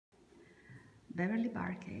Beverly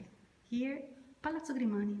Barkat. Here, Palazzo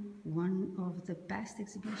Grimani, one of the best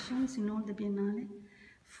exhibitions in all the Biennale,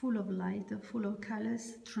 full of light, full of colors,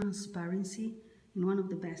 transparency, in one of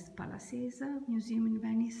the best palaces, museum in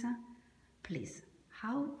Venice. Please,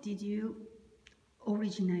 how did you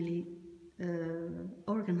originally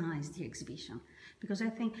organize the exhibition? Because I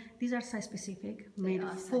think these are site-specific, made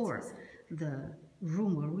for the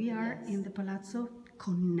room where we are in the Palazzo,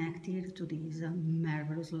 connected to this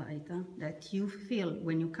marvelous light that you feel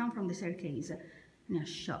when you come from the staircase and you're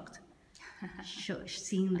shocked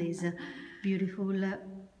seeing this beautiful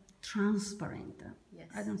transparent,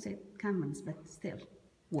 I don't say canvas, but still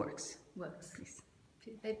works. Please.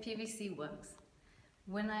 The PVC works.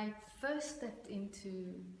 When I first stepped into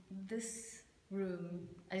this room,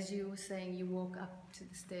 as you were saying, you walk up to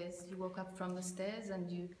the stairs, you walk up from the stairs and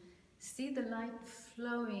you see the light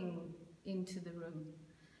flowing into the room.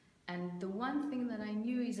 And the one thing that I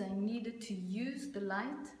knew is I needed to use the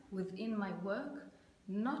light within my work,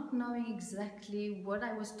 not knowing exactly what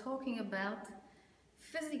I was talking about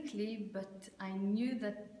physically, but I knew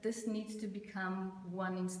that this needs to become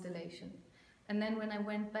one installation. And then when I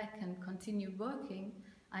went back and continued working,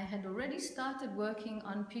 I had already started working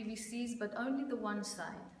on PVCs, but only the one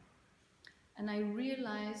side. And I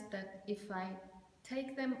realized that if I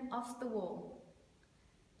take them off the wall,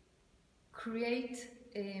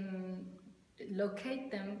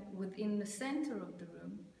 locate them within the center of the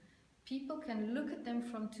room, people can look at them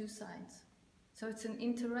from two sides. So it's an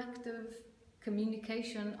interactive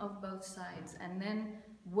communication of both sides, and then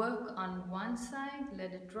work on one side,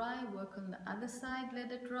 let it dry, work on the other side,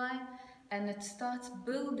 let it dry, and it starts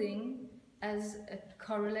building as a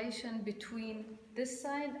correlation between this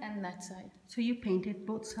side and that side. So you painted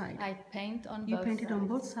both sides? I paint on both sides. You painted on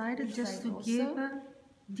both sides just to give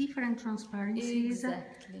different transparencies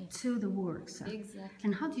to the works. Exactly.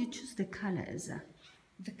 And how do you choose the colors?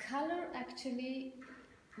 The color, actually,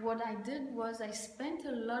 what I did was I spent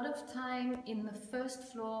a lot of time in the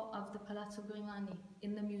first floor of the Palazzo Grimani,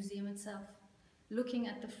 in the museum itself, looking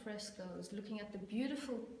at the frescoes, looking at the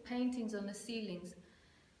beautiful paintings on the ceilings,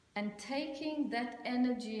 and taking that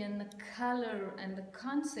energy and the color and the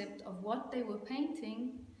concept of what they were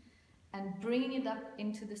painting and bringing it up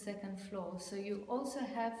into the second floor. So you also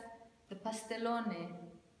have the pastellone,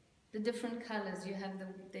 the different colors. You have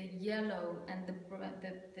the yellow and the beautiful.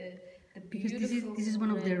 Because this is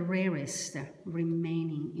one of the rarest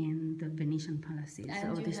remaining in the Venetian palaces.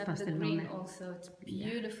 And you have the green also. It's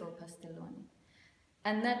beautiful pastellone.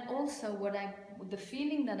 And that also, the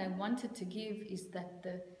feeling that I wanted to give is that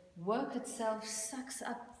the work itself sucks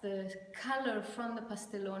up the color from the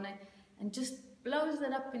pastellone and just blows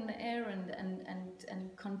that up in the air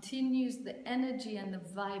and continues the energy and the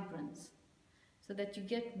vibrance, so that you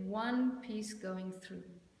get one piece going through.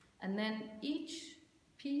 And then each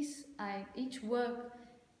piece, each work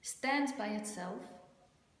stands by itself,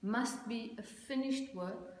 must be a finished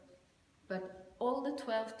work, but all the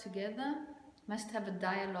 12 together must have a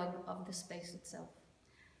dialogue of the space itself.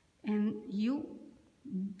 And you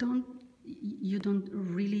don't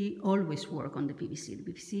really always work on the PVC.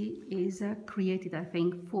 The PVC is created, I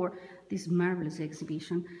think, for this marvelous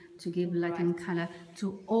exhibition to give light and color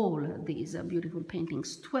to all these beautiful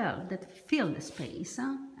paintings, 12 that fill the space,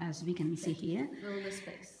 as we can see here. Fill the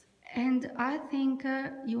space. And I think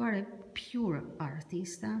you are a pure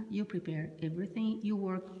artist. You prepare everything. You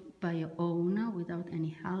work by your own, without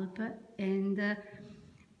any help. And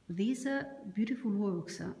these beautiful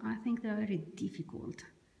works, I think they are very difficult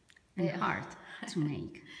and hard to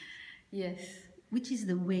make. Yes. Which is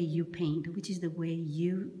the way you paint? Which is the way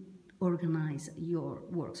you organize your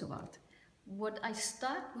works of art? What I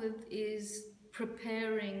start with is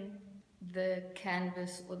preparing the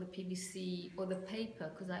canvas or the PVC or the paper,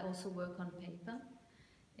 because I also work on paper.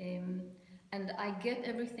 And I get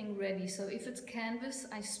everything ready. So if it's canvas,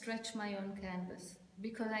 I stretch my own canvas,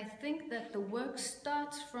 because I think that the work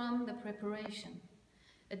starts from the preparation.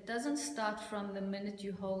 It doesn't start from the minute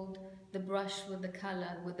you hold the brush with the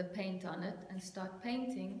color, with the paint on it, and start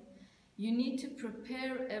painting. You need to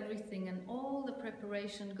prepare everything, and all the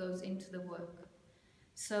preparation goes into the work.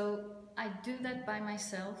 So I do that by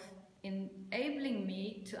myself, enabling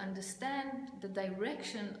me to understand the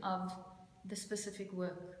direction of the specific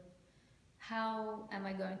work. How am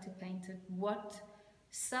I going to paint it? What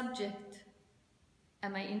subject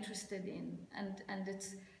am I interested in? And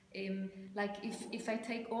it's like if I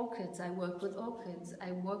take orchids, I work with orchids.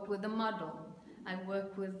 I work with a model. I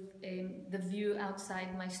work with the view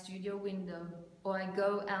outside my studio window, or I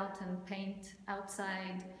go out and paint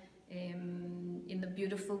outside in the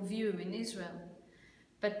beautiful view in Israel.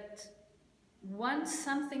 But once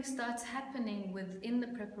something starts happening within the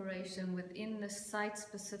preparation, within the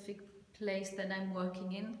site-specific place that I'm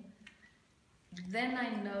working in, then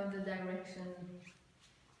I know the direction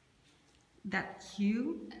that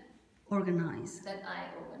you organize. That I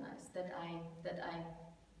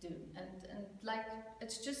do. And like,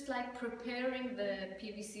 it's just like preparing the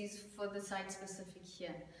PVCs for the site-specific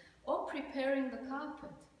here, or preparing the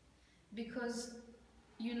carpet, because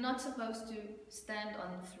you're not supposed to stand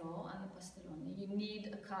on the floor, on the Pastellone. You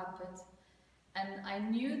need a carpet. And I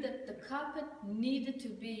knew that the carpet needed to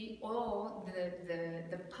be, or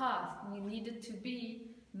the path needed to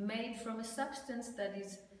be made from a substance that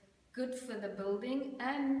is good for the building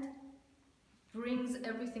and brings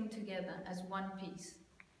everything together as one piece,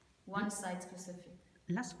 one site specific.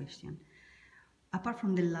 Last question. Apart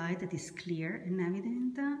from the light that is clear and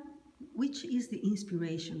evident, which is the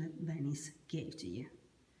inspiration that Venice gave to you?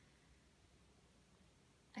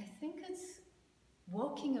 I think it's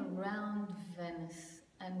walking around Venice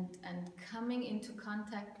and coming into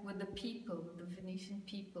contact with the people, the Venetian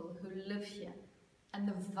people who live here, and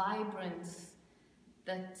the vibrance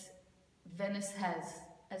that Venice has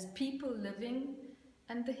as people living,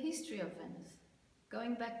 and the history of Venice,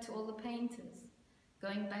 going back to all the painters,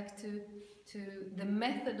 going back to the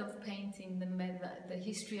method of painting, the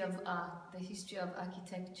history of art, the history of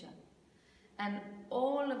architecture. And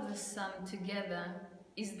all of the sum together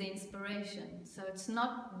is the inspiration. So it's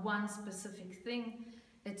not one specific thing,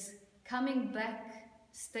 it's coming back,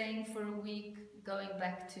 staying for a week, going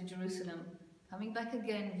back to Jerusalem, coming back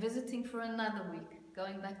again, visiting for another week,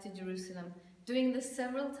 going back to Jerusalem, doing this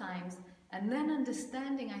several times, and then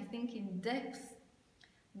understanding, I think, in depth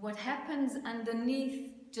what happens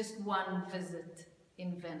underneath just one visit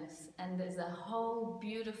in Venice. And there's a whole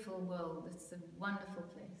beautiful world. It's a wonderful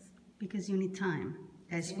place. Because you need time,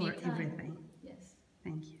 as for everything. Yes.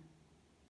 Thank you.